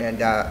concur,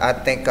 and I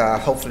think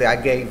hopefully I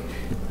gave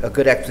a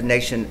good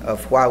explanation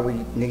of why we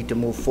need to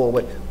move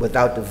forward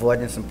without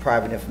divulging some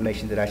private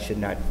information that I should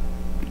not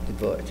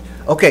divulge.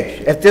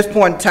 Okay, at this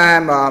point in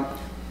time,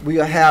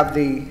 we'll have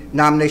the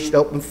nomination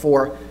open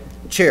for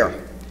chair.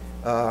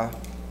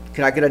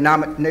 Can I get a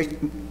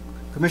nomination,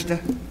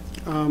 Commissioner?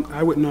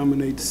 I would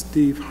nominate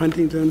Steve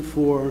Huntington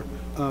for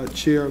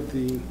chair of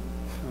the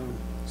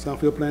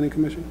Southfield Planning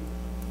Commission.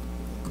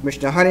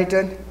 Commissioner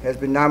Huntington has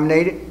been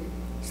nominated.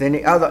 Is there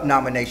any other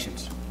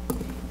nominations?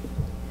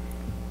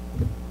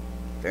 Are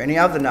there any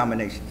other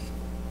nominations?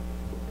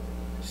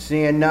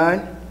 Seeing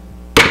none,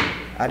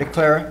 I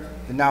declare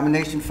the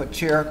nomination for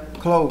chair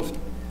closed.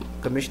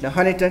 Commissioner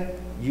Huntington,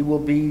 you will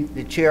be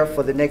the chair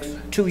for the next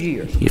 2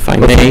 years. If I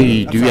may,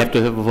 you do have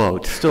to have a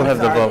vote. Still have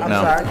the vote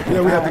now.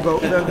 Yeah, we have to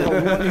vote.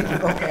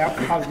 Okay,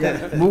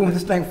 I'm moving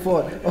this thing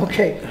forward.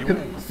 Okay,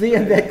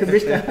 seeing that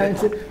Commissioner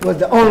Huntington was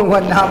the only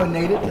one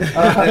nominated,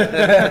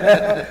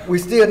 we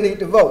still need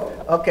to vote.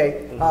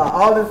 Okay,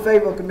 all in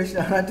favor of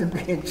Commissioner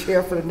Huntington being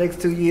chair for the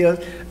next 2 years?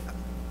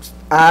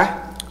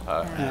 Aye.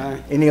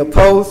 Aye. Any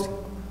opposed?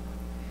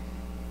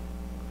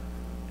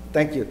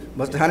 Thank you.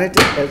 Mr.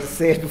 Huntington, as I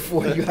said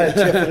before, you are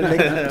chair for the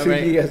next 2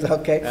 years,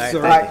 okay?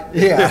 All right.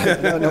 Yeah,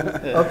 no.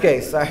 Okay,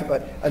 sorry,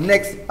 but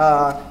next,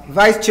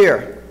 vice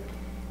chair.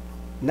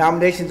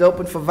 Nominations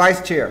open for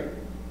vice chair.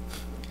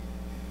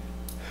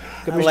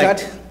 Commissioner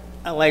Huntington?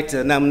 I'd like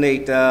to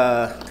nominate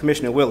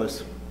Commissioner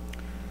Willis.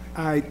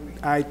 I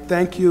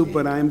thank you,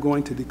 but I am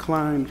going to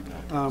decline.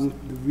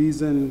 The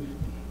reason,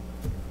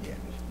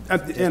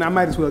 and I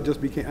might as well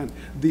just be,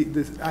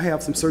 I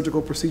have some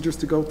surgical procedures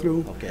to go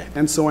through. Okay.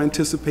 And so I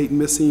anticipate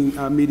missing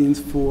meetings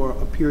for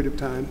a period of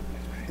time.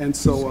 And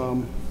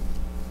so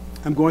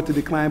I'm going to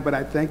decline, but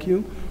I thank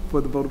you for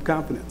the vote of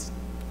confidence.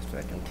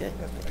 Okay.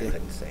 That's what I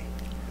had to say.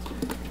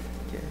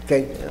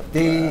 Okay,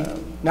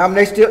 the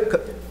nomination still, I'm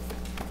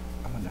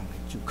gonna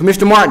nominate you.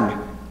 Commissioner Martin.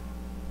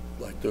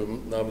 I'd like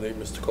to nominate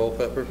Mr.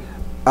 Culpepper.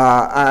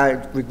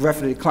 I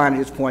regretfully decline at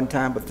this point in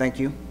time, but thank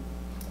you.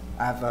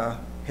 I've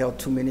held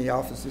too many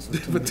offices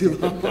for too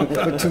long.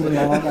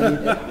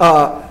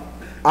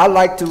 I'd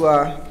like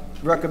to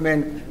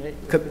recommend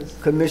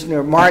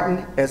Commissioner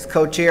Martin as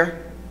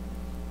co-chair.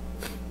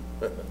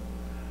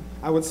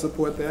 I would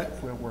support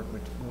that. We'll work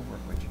with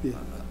you. Yeah,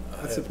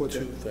 I have support two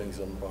that. things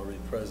I'm already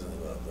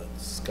president of.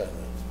 That's kind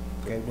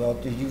of. Okay, well,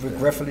 do you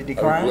regretfully I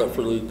decline?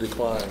 regretfully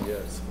decline,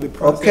 yes. The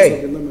process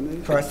Okay, of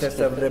elimination. process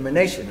of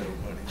elimination.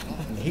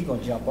 He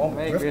gonna jump on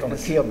me, Griff's gonna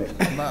kill me.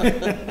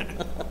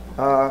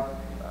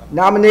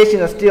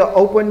 Nominations are still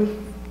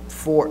open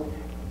for,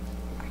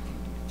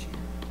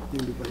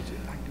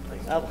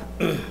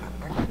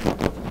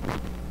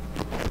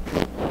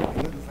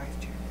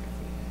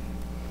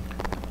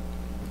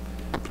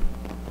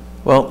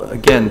 Well,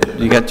 again,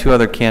 you got two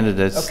other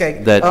candidates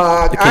Okay, that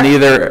can I-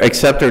 either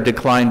accept or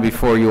decline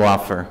before you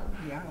offer.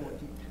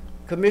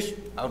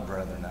 I would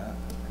rather not.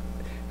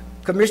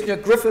 Commissioner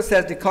Griffiths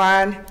has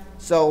declined,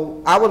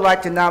 so I would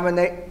like to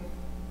nominate,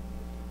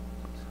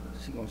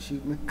 she gonna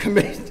shoot me,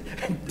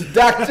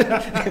 Dr.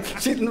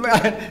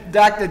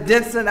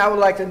 Denson, I would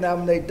like to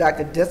nominate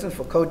Dr. Denson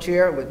for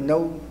co-chair with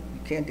no, you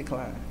can't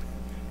decline.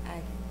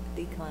 I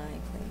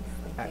decline,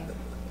 please. Thank you.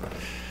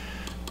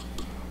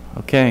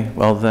 Okay,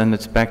 well, then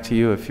it's back to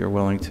you if you're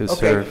willing to Okay,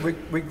 serve.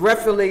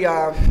 regretfully, we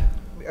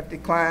have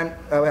declined,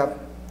 we have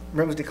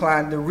members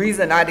declined. The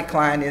reason I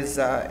decline is,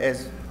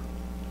 as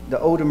the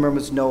older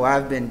members know,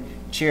 I've been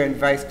chair and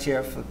vice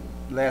chair for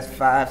the last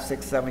 5,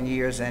 6, 7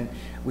 years, and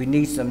we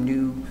need some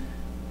new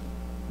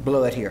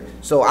blood here.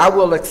 So I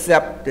will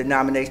accept the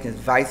nomination as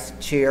vice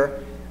chair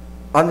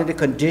under the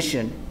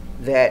condition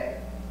that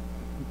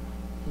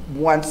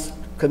once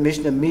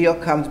Commissioner Mia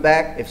comes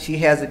back, if she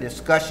has a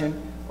discussion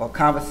or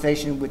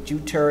conversation with you,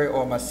 Terry,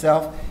 or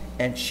myself,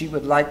 and she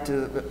would like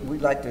to,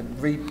 we'd like to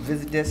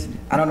revisit this.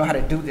 I don't know how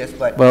to do this,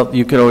 but. Well,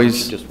 you could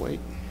always, Just wait.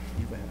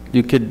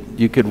 you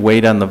could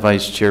wait on the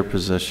vice chair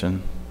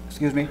position.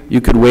 Excuse me?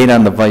 You could wait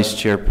on the vice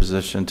chair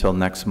position until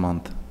next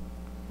month.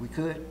 We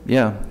could?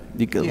 Yeah,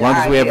 you could, as Yeah, long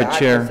as we have yeah, a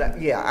chair.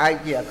 Yeah,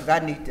 because I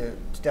need to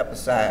step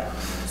aside.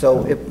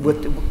 So if,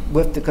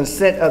 with the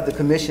consent of the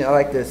commission, I'd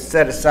like to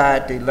set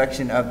aside the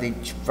election of the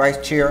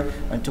vice chair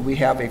until we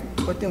have a,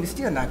 but then we're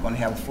still not going to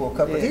have a full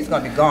cup, but he's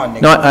going to be gone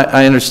next No, month.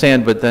 I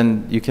understand, but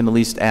then you can at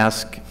least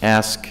ask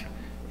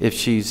if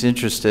she's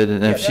interested,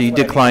 and if that's she what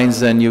I mean. declines,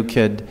 then you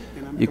could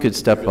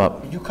step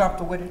up. You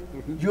comfortable with it?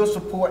 You'll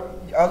support,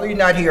 although you're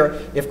not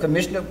here, if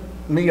Commissioner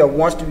Mia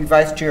wants to be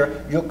vice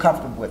chair, you're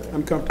comfortable with it?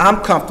 I'm comfortable.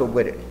 I'm comfortable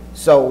with it.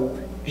 So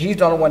he's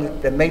the only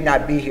one that may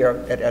not be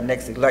here at our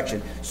next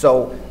election.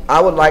 So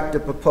I would like to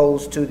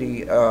propose to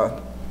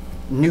the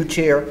new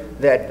chair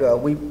that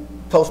we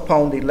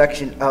postpone the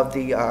election of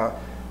the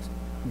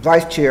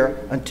vice chair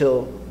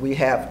until we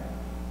have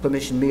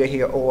Commissioner Mia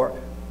here or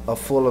a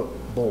fuller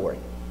board,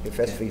 if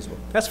that's feasible.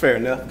 That's fair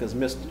enough, because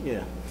that's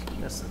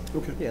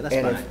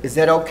And fine. is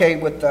that okay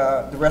with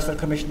the rest of the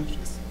commissioners?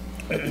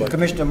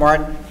 Commissioner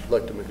Martin? I'd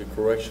like to make a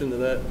correction to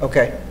that,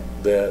 Okay.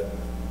 that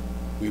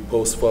we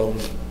postpone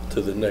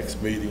to the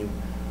next meeting.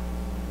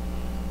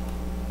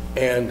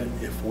 And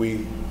if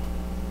we,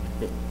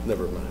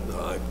 never mind,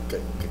 I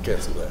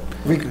cancel that.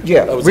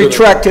 Yeah, I was gonna-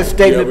 retract his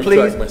statement, yeah, please.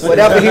 retract my statement.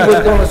 Whatever he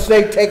was gonna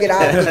say, take it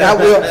out, 'cause I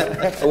will.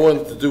 I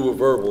wanted to do a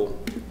verbal,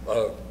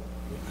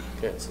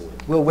 cancel it.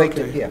 We'll wait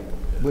till, yeah,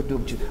 we'll do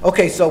what you.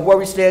 Okay, so where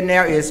we stand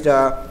now is,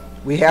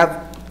 we have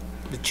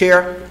the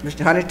chair,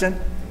 Mr. Huntington.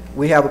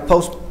 We have a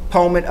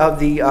postponement of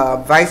the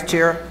vice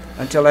chair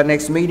until our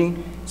next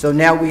meeting. So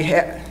now we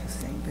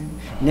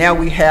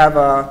have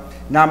a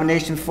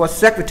nomination for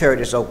secretary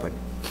that's open.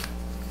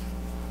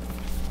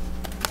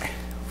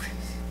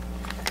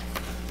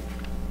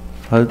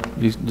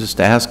 You just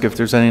ask if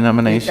there's any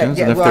nominations,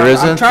 Yeah, and if well, there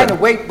isn't, I'm trying to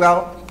then- wait,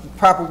 well, the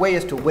proper way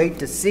is to wait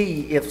to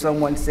see if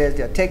someone says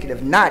they'll take it.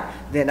 If not,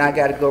 then I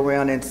gotta go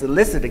around and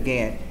solicit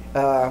again.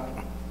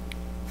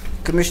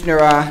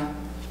 Commissioner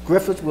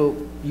Griffiths, will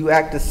you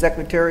act as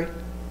secretary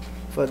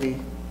for the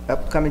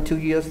upcoming 2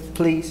 years,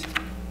 please?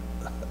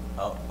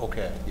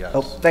 Okay, yes.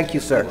 Oh, thank you,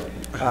 sir.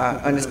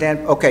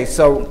 Understand, okay,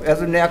 so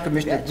as of now,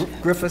 Commissioner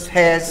Griffiths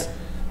has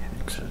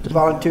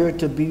volunteered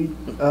to be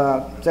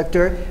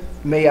secretary.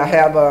 May I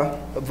have a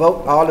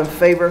vote? All in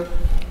favor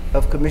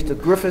of Commissioner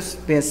Griffiths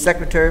being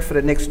secretary for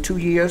the next 2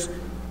 years?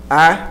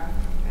 Aye?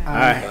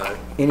 Aye.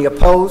 Any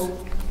opposed?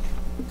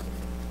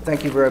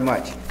 Thank you very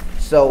much.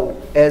 So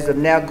as of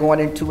now, going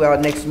into our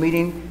next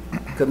meeting,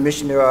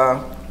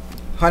 Commissioner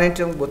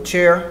Huntington will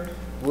chair.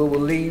 We will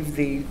leave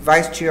the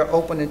vice chair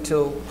open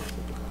until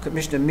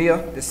Commissioner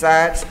Mia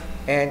decides,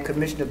 and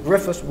Commissioner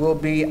Griffiths will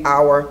be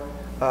our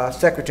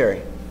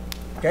secretary.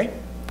 Okay?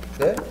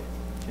 Good?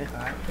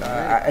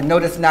 I know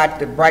that's not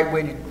the right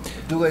way to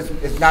do it.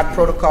 It's not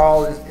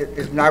protocol,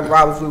 it's not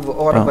Robert's Rule of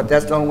Order, but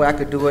that's the only way I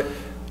could do it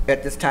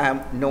at this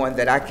time, knowing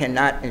that I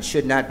cannot and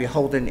should not be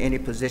holding any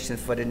position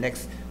for the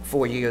next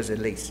 4 years at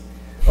least.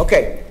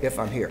 Okay, if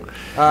I'm here.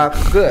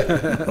 Good,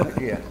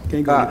 yeah.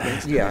 Can't go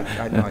anyplace. Yeah,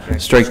 I know. I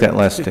can't. strike that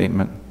last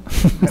statement.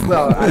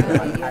 Well,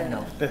 I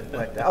know,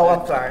 but, oh,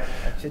 I'm sorry,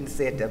 I shouldn't have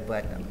said that,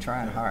 but I'm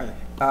trying hard.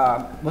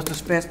 Mr.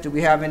 Spence, do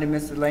we have any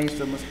miscellaneous,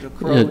 or Mr.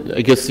 Crowe?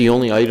 I guess the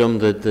only item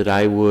that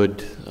I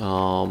would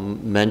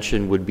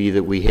mention would be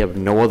that we have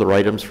no other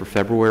items for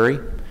February.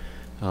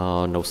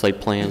 No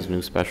site plans,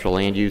 new special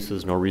land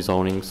uses, no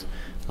rezonings.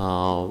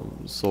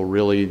 So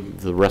really,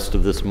 the rest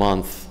of this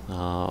month,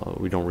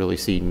 we don't really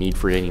see need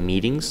for any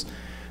meetings.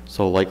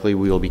 So likely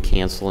we will be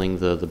canceling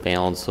the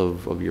balance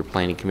of your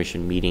planning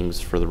commission meetings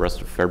for the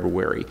rest of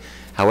February.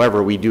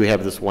 However, we do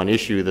have this one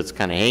issue that's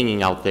kind of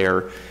hanging out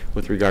there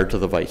with regard to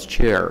the vice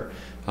chair.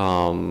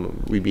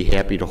 We'd be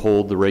happy to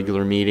hold the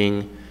regular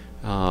meeting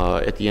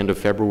at the end of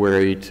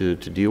February to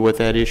deal with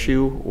that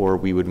issue, or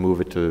we would move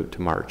it to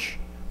March.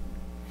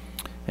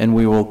 And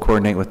we will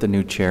coordinate with the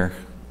new chair.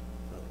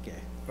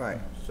 Right,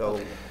 so,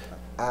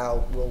 I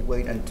will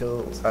wait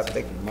until, I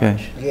think,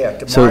 Okay. yeah,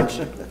 to So- March.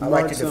 I'd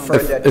like to defer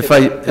that to If I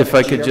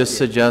the could chair. just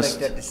suggest-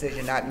 Make that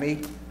decision, not me.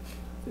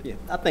 Yeah,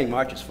 I think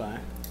March is fine.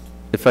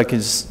 If I could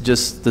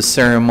just the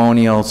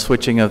ceremonial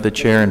switching of the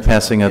chair and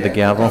passing of the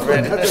gavel.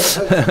 Tapping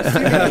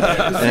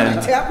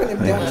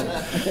him down.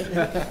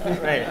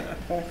 Right.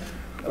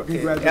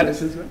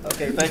 Congratulations, sir.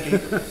 Okay, thank you.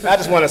 I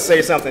just want to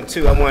say something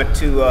too. I want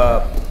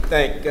to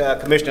thank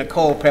Commissioner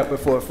Culpepper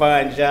for a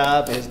fine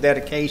job and his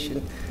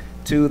dedication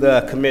to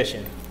the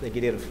commission. I think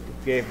he did a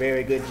very,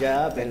 very good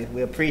job, and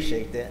we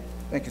appreciate that.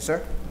 Thank you,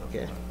 sir.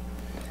 Okay.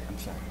 I'm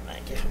sorry.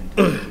 Thank you.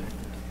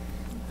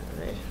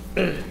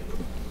 All right.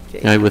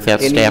 Okay. With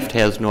that, Any staff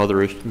has no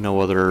other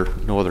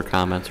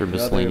comments or other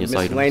miscellaneous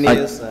items.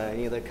 miscellaneous,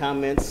 any other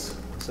comments,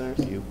 concerns?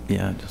 You.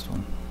 Yeah, just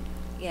one.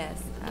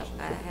 Yes,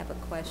 I have a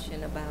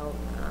question about,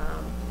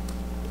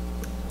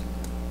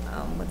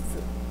 what's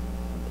it,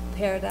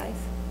 Paradise?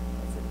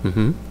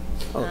 Mm-hmm.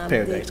 Oh,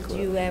 Paradise Did Club.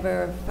 you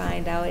ever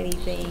find out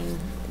anything,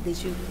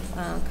 did you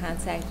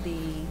contact the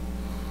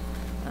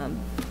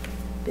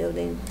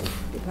building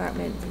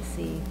department to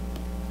see?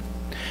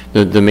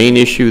 The main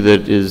issue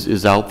that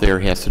is out there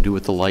has to do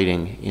with the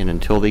lighting, and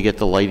until they get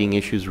the lighting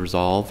issues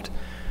resolved,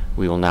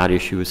 we will not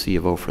issue a C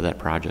of O for that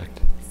project.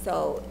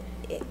 So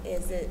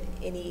is it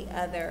any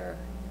other,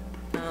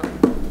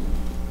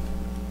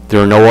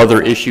 There are no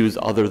other issues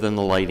other than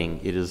the lighting.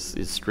 It is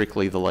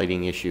strictly the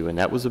lighting issue, and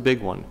that was a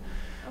big one.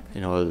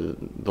 You know,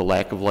 the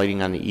lack of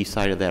lighting on the east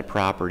side of that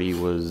property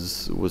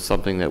was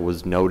something that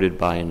was noted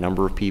by a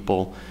number of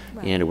people,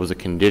 and it was a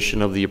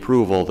condition of the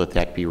approval that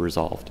that be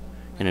resolved.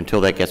 And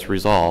until that gets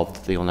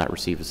resolved, they will not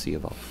receive a C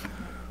of O.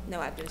 no,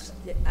 I was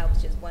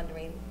just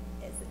wondering,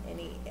 is it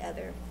any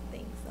other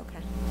things? Okay.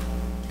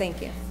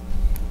 Thank you.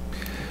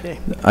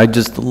 I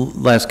just,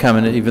 last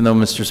comment, even though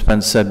Mr.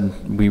 Spence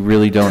said we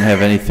really don't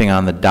have anything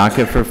on the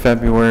docket for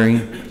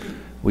February,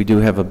 we do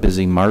have a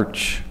busy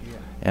March,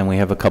 and we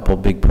have a couple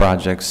big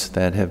projects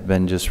that have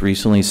been just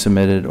recently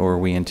submitted or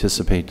we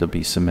anticipate to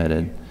be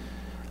submitted.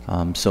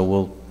 So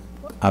we'll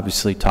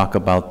obviously talk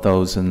about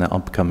those in the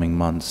upcoming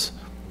months.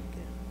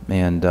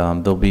 And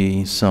there'll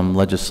be some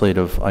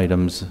legislative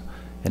items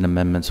and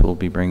amendments we'll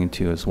be bringing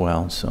to you as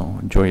well, so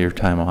enjoy your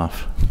time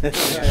off.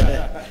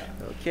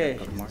 Okay,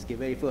 let's get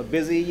ready for a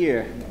busy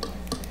year.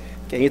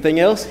 Okay, anything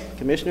else,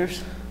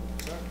 commissioners?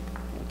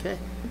 Okay,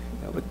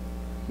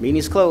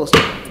 meeting's closed.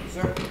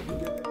 Sir?